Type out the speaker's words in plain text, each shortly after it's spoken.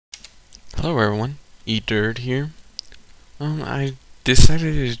Hello everyone, Eat Dirt here. I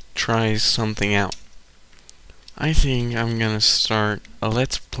decided to try something out. I think I'm gonna start a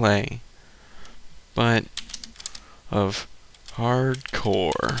Let's Play, but of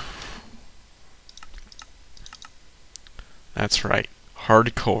HardCore. That's right,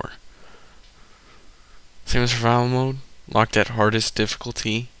 HardCore. Same as survival mode, locked at hardest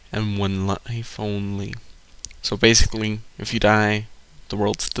difficulty, and 1 life only. So basically, if you die, the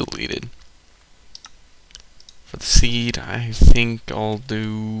world's deleted. For the seed, I think I'll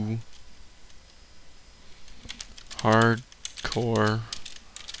do HardCore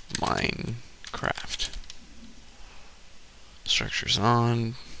Minecraft. Structures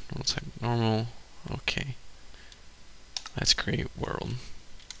on. Looks like normal. Okay. Let's create world.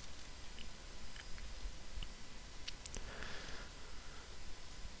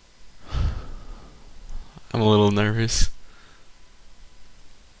 I'm a little nervous.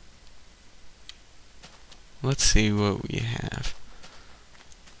 Let's see what we have.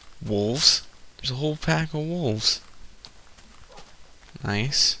 Wolves? There's a whole pack of wolves.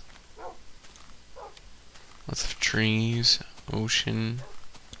 Nice. Lots of trees. Ocean.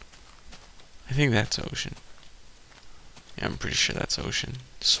 I think that's ocean. Yeah, I'm pretty sure that's ocean.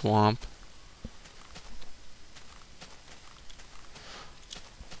 Swamp.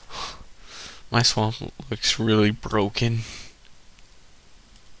 My swamp looks really broken.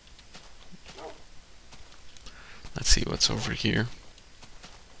 Let's see what's over here.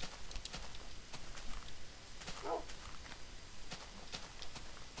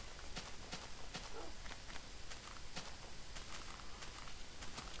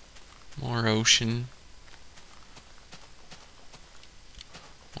 More ocean.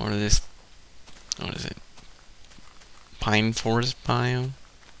 More of this. What is it? Pine forest biome?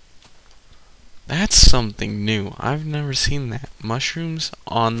 That's something new. I've never seen that. Mushrooms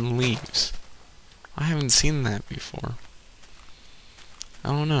on leaves. I haven't seen that before. I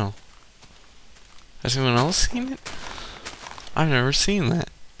don't know. Has anyone else seen it? I've never seen that.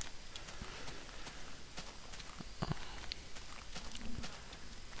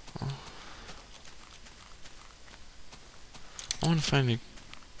 I want to find a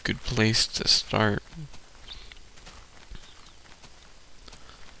good place to start.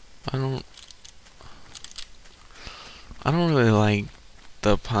 I don't really like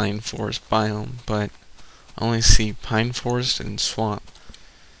the pine forest biome, but I only see pine forest and swamp.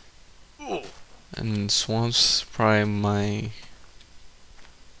 And swamp's probably my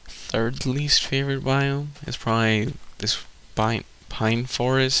third least favorite biome. It's probably this pine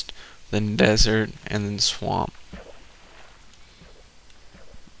forest, then desert, and then swamp.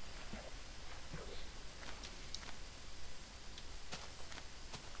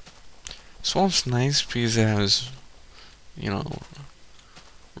 Swamp's nice because it has,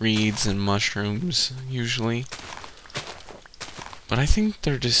 reeds and mushrooms, usually. But I think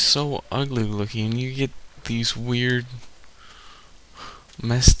they're just so ugly looking, you get these weird,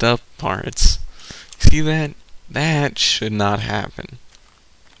 messed up parts. See that? That should not happen.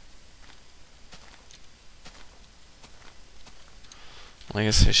 Well, I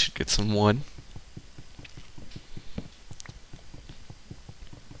guess I should get some wood.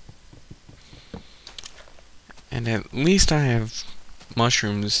 And at least I have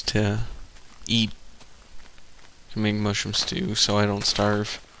mushrooms to eat, to make mushroom stew, so I don't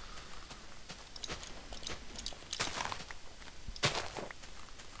starve.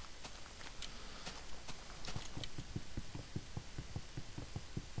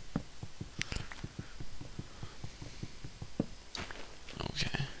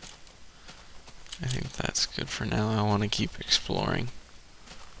 Okay. I think that's good for now. I want to keep exploring.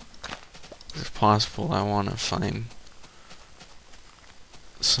 If possible, I want to find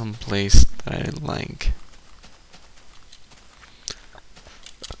some place that I like.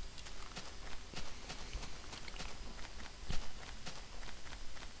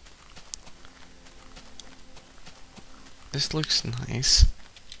 This looks nice.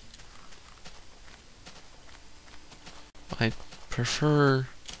 But I prefer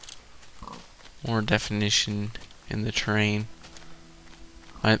more definition in the terrain.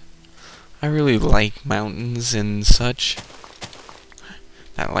 I really like mountains and such.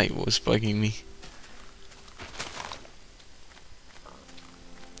 That light was bugging me.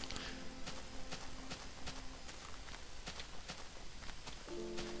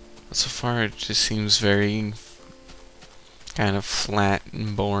 But so far it just seems very kind of flat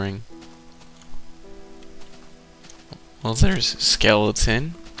and boring. Well, there's a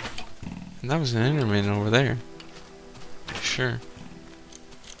skeleton. And that was an Enderman over there. Sure.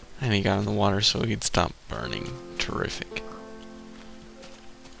 And he got in the water so he'd stop burning. Terrific.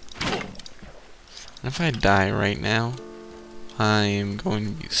 And if I die right now, I am going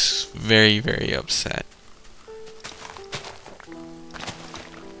to be very, very upset.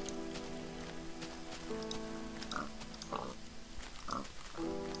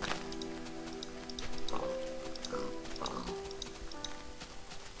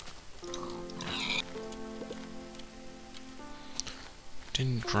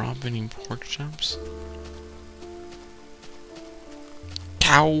 Didn't drop any pork chops.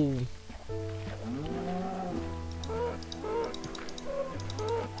 Cow!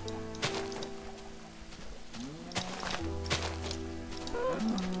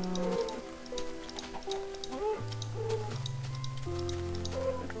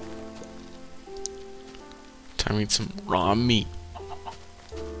 Time to eat some raw meat.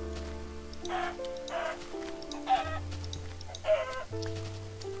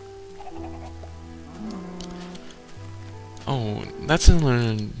 Oh, that's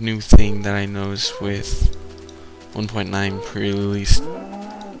another new thing that I noticed with 1.9 pre-release.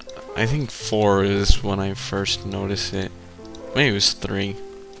 I think 4 is when I first noticed it. Maybe it was 3.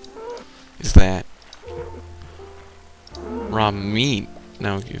 Is that raw meat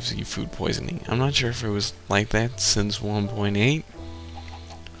now gives you food poisoning. I'm not sure if it was like that since 1.8,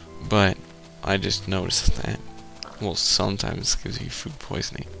 but I just noticed that. Well, sometimes it gives you food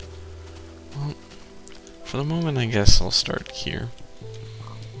poisoning. Well, for the moment, I guess I'll start here.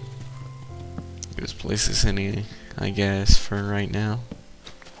 This place is any, I guess, for right now.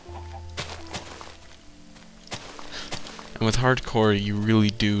 And with hardcore, you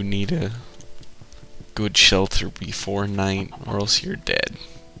really do need a good shelter before night, or else you're dead.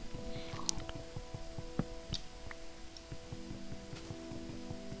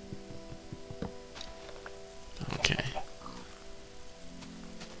 Okay.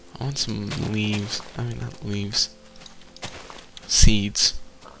 I want some leaves. I mean, not leaves. Seeds.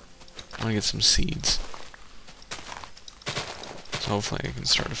 I want to get some seeds. So hopefully I can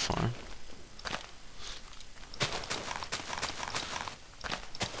start a farm.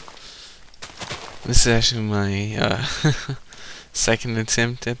 This is actually my second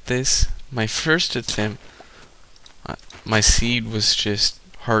attempt at this. My first attempt, my seed was just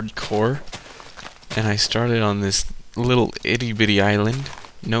hardcore, and I started on this little itty bitty island,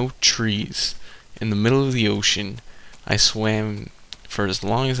 no trees, in the middle of the ocean. I swam for as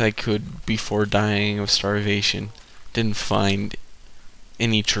long as I could before dying of starvation. Didn't find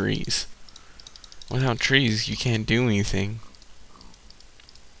any trees. Without trees, you can't do anything.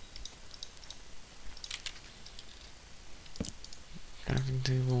 Crafting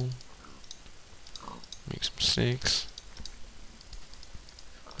table. Make some sticks.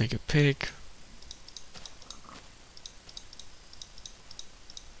 Make a pick.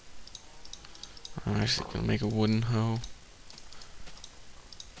 I'm actually gonna make a wooden hoe.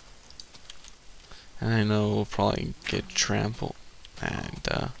 And I know we'll probably get trampled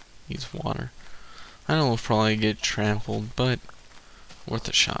and use water. I know we'll probably get trampled, but worth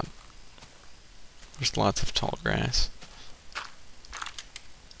a shot. There's lots of tall grass.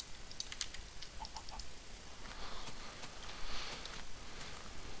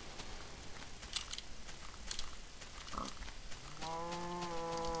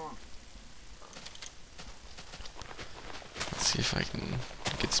 Let's see if I can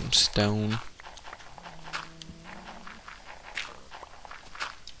get some stone.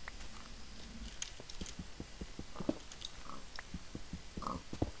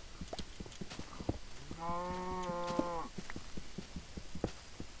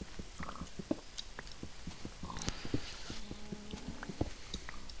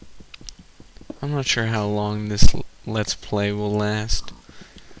 I'm not sure how long this Let's Play will last.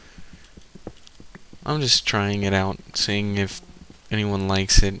 I'm just trying it out, seeing if anyone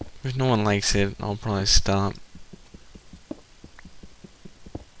likes it. If no one likes it, I'll probably stop.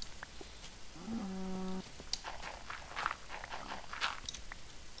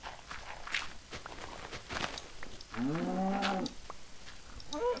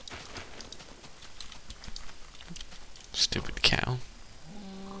 Stupid cow.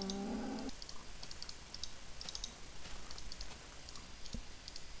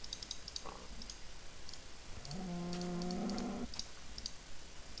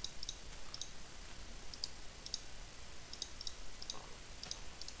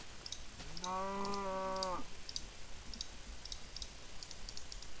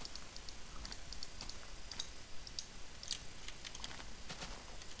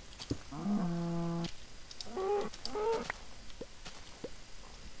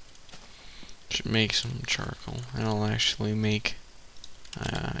 Should make some charcoal, and I'll actually make.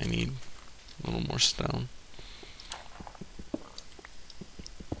 I need a little more stone.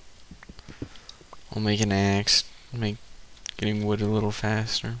 I'll make an axe, make getting wood a little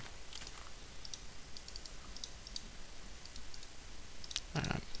faster.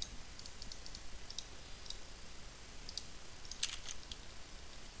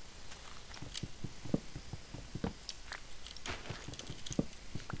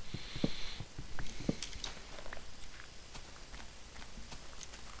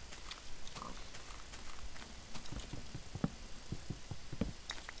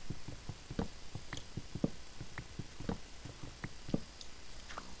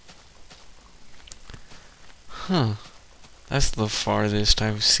 Huh. That's the farthest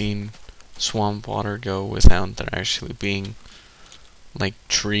I've seen swamp water go without there actually being like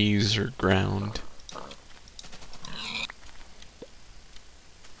trees or ground.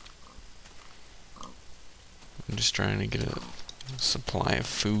 I'm just trying to get a supply of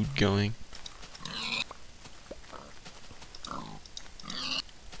food going.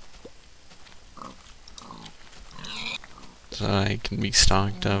 So that I can be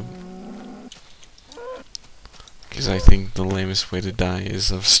stocked up. Because I think the lamest way to die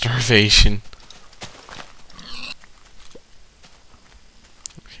is of starvation.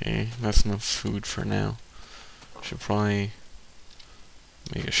 Okay, that's enough food for now. Should probably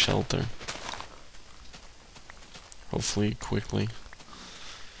make a shelter. Hopefully quickly.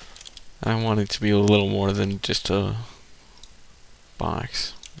 I want it to be a little more than just a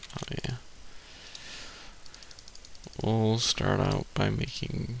box. Oh yeah. We'll start out by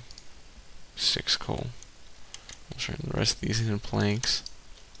making 6 coal. We'll turn the rest of these into planks.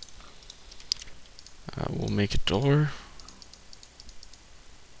 We'll make a door.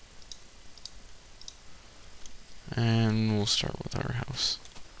 And we'll start with our house.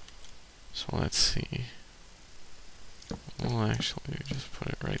 So let's see. We'll actually just put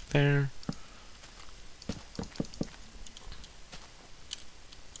it right there.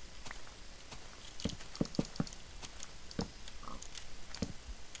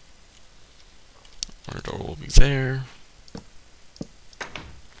 Our door will be there.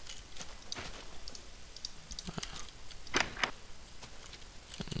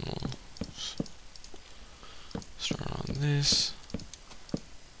 And we'll start on this.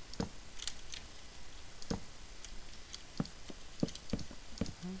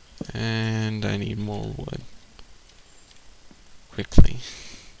 And I need more wood. Quickly.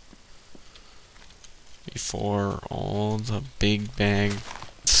 Before all the big bag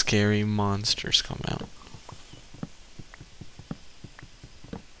scary monsters come out.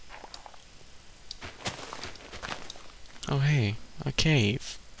 Oh hey, a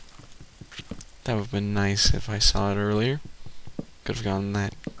cave. That would have been nice if I saw it earlier. Could have gotten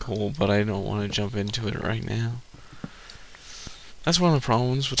that coal, but I don't want to jump into it right now. That's one of the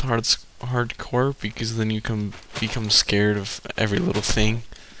problems with hardcore, because then you become scared of every little thing.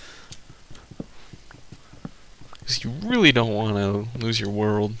 Because you really don't want to lose your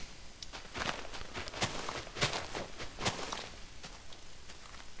world.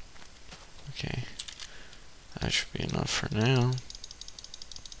 Okay, that should be enough for now.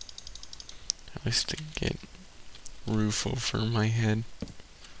 At least to get roof over my head.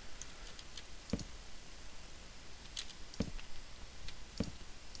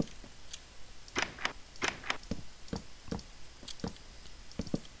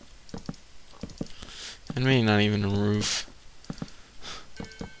 And maybe not even a roof.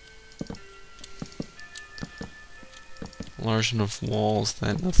 Large enough walls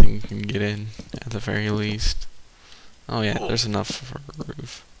that nothing can get in, at the very least. Oh yeah, there's enough for a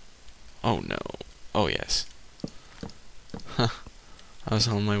roof. Oh no. Oh yes. Huh. I was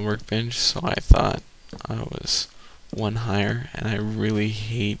on my workbench, so I thought I was one higher, and I really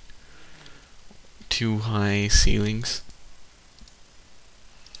hate too high ceilings.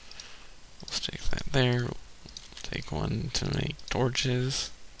 We'll stick that there. We'll take one to make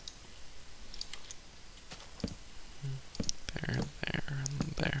torches. There,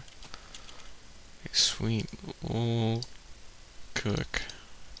 and there. Okay, sweet. We'll cook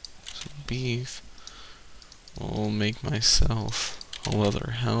some beef. We'll make myself a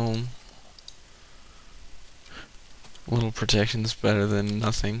leather helm. A little protection's better than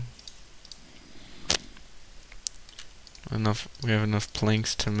nothing. We have enough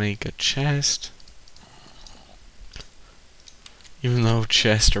planks to make a chest. Even though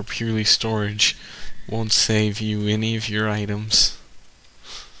chests are purely storage, won't save you any of your items.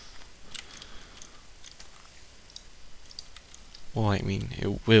 Well, I mean,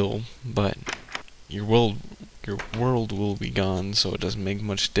 it will, but your world will be gone, so it doesn't make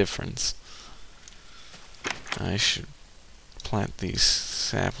much difference. I should plant these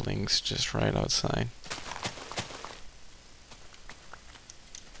saplings just right outside.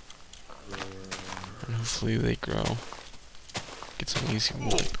 Hopefully they grow. Get some easy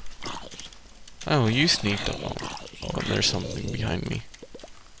wood. Oh, you sneaked up on. Oh, there's something behind me.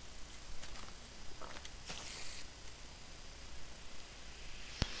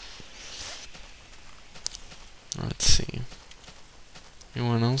 Let's see.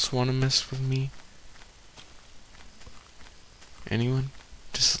 Anyone else want to mess with me? Anyone?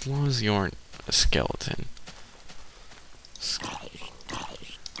 Just as long as you aren't a skeleton.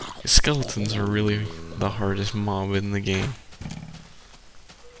 Skeletons are really the hardest mob in the game.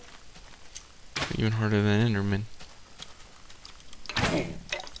 Even harder than Enderman.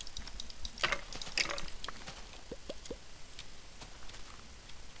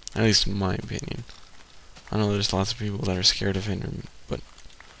 At least in my opinion. I know there's lots of people that are scared of Enderman, but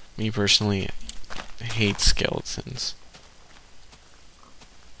me personally, I hate skeletons.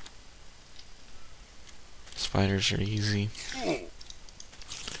 Spiders are easy.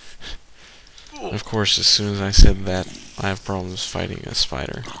 Of course, as soon as I said that, I have problems fighting a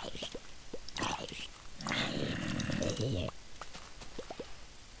spider.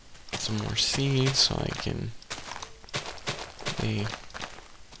 Some more seeds so I can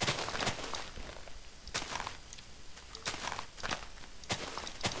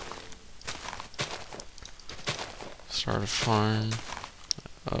start a farm,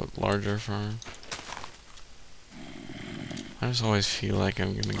 a larger farm. I just always feel like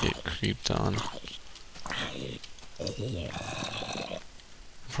I'm gonna get creeped on. The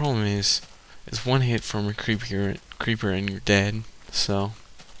problem is one hit from a creeper and you're dead, so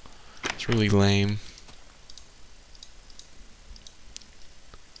it's really lame.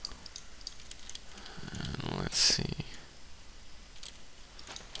 Let's see.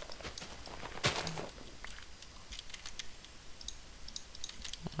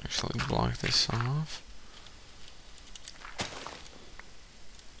 I'll actually block this off.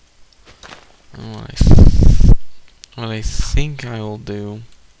 And what I think I will do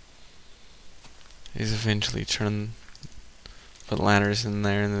is eventually put ladders in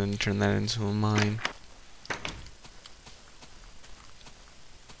there and then turn that into a mine.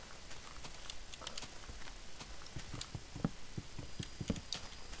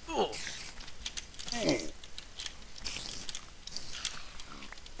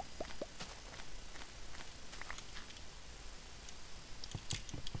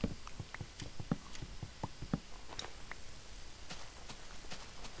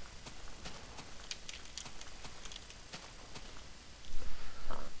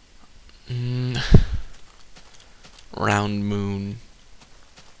 Round moon.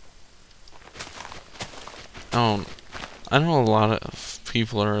 I know a lot of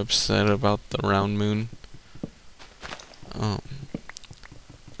people are upset about the round moon.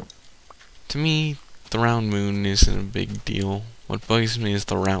 To me, the round moon isn't a big deal. What bugs me is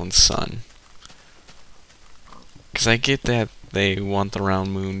the round sun. Because I get that they want the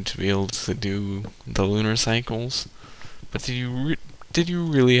round moon to be able to do the lunar cycles, but did you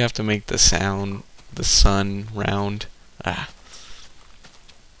really have to make the sun round?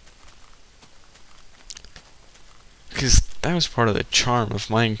 Because that was part of the charm of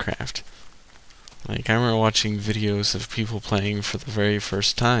Minecraft. Like, I remember watching videos of people playing for the very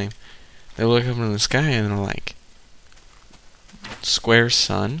first time. They look up in the sky and they're like, square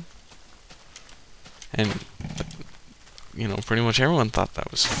sun? And, you know, pretty much everyone thought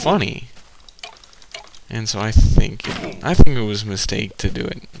that was funny. And so I think it was a mistake to do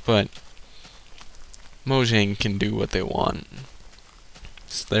it, but Mojang can do what they want.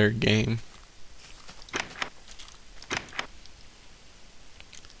 It's their game.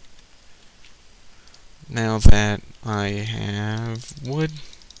 Now that I have wood,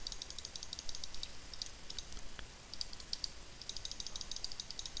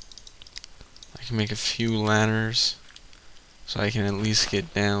 I can make a few ladders so I can at least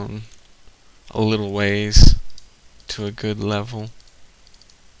get down a little ways to a good level.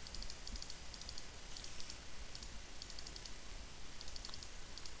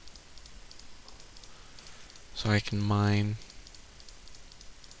 So I can mine.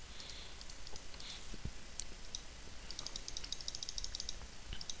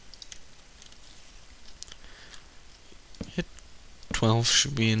 Hit 12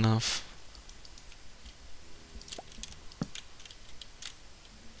 should be enough.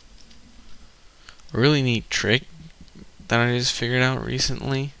 A really neat trick that I just figured out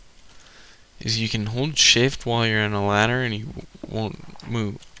recently is you can hold shift while you're in a ladder and you won't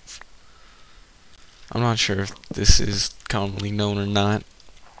move. I'm not sure if this is commonly known or not.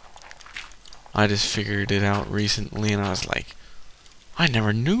 I just figured it out recently and I was like, I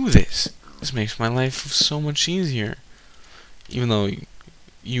never knew this. This makes my life so much easier. Even though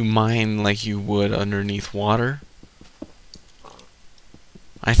you mine like you would underneath water,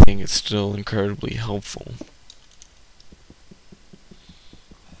 I think it's still incredibly helpful.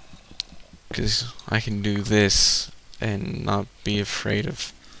 Because I can do this and not be afraid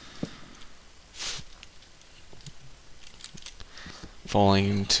of falling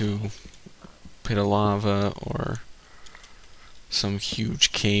into a pit of lava or some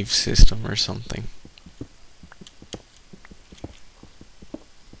huge cave system or something.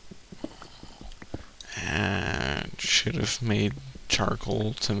 And should have made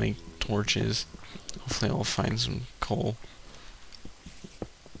charcoal to make torches. Hopefully I'll find some coal.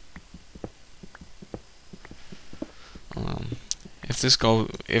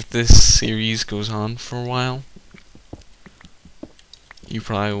 If this series goes on for a while, you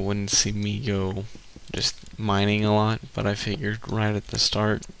probably wouldn't see me go just mining a lot, but I figured right at the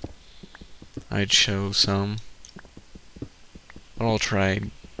start I'd show some. But I'll try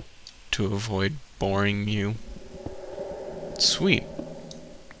to avoid boring you. Sweet.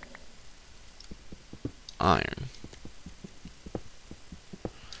 Iron.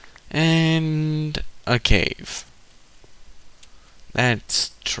 And a cave.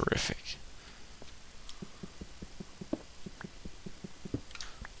 That's terrific.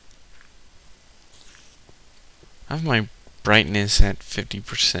 I have my brightness at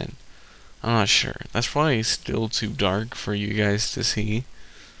 50%. I'm not sure. That's probably still too dark for you guys to see.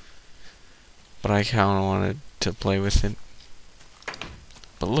 But I kinda wanted to play with it.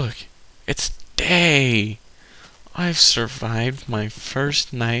 But look, it's day! I've survived my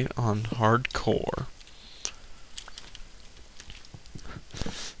first night on HardCore.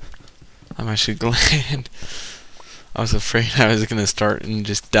 I'm actually glad. I was afraid I was gonna start and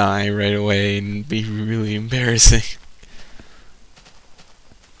just die right away and be really embarrassing.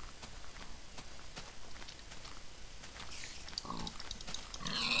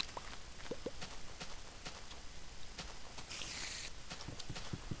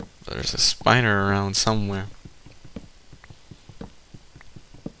 There's a spider around somewhere.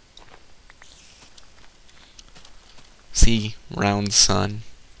 See, round sun.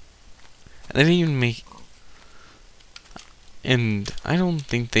 And they didn't even make... And I don't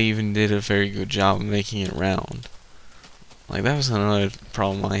think they even did a very good job of making it round. Like, that was another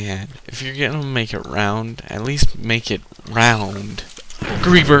problem I had. If you're gonna make it round, at least make it round.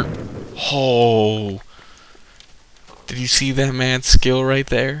 Creeper! Oh! Did you see that man's skill right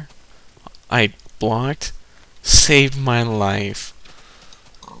there? I blocked, saved my life.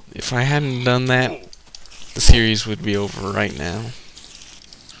 If I hadn't done that, the series would be over right now.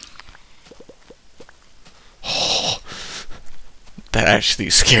 Oh, that actually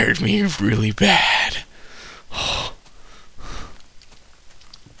scared me really bad. Oh.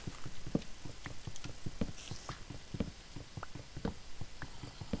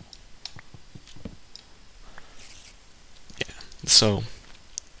 Yeah, so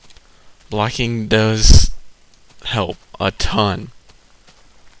blocking does help a ton.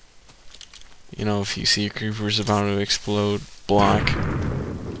 You know, if you see a creeper's about to explode, block.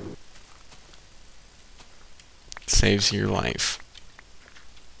 It saves your life.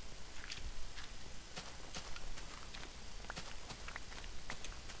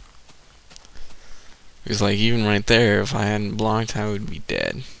 Because, like, even right there, if I hadn't blocked, I would be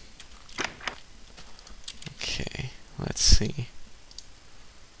dead. Okay, let's see.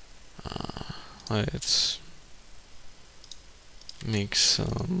 Let's make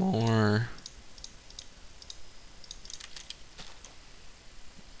some more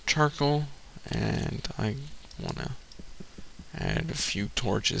charcoal, and I want to add a few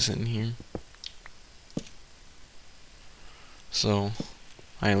torches in here. So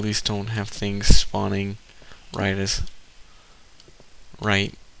I at least don't have things spawning right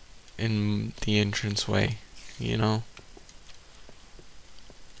in the entranceway, you know?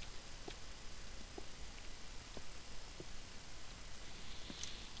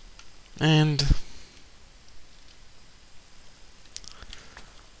 And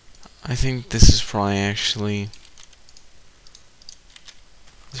I think this is probably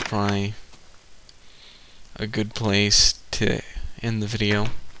a good place to end the video.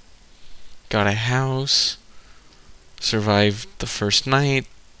 Got a house, survived the first night,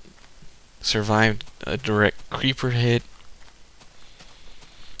 survived a direct creeper hit.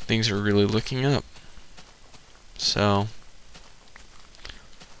 Things are really looking up. So,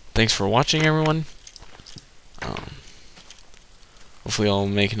 thanks for watching, everyone. Hopefully I'll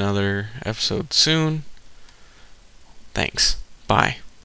make another episode soon. Thanks. Bye.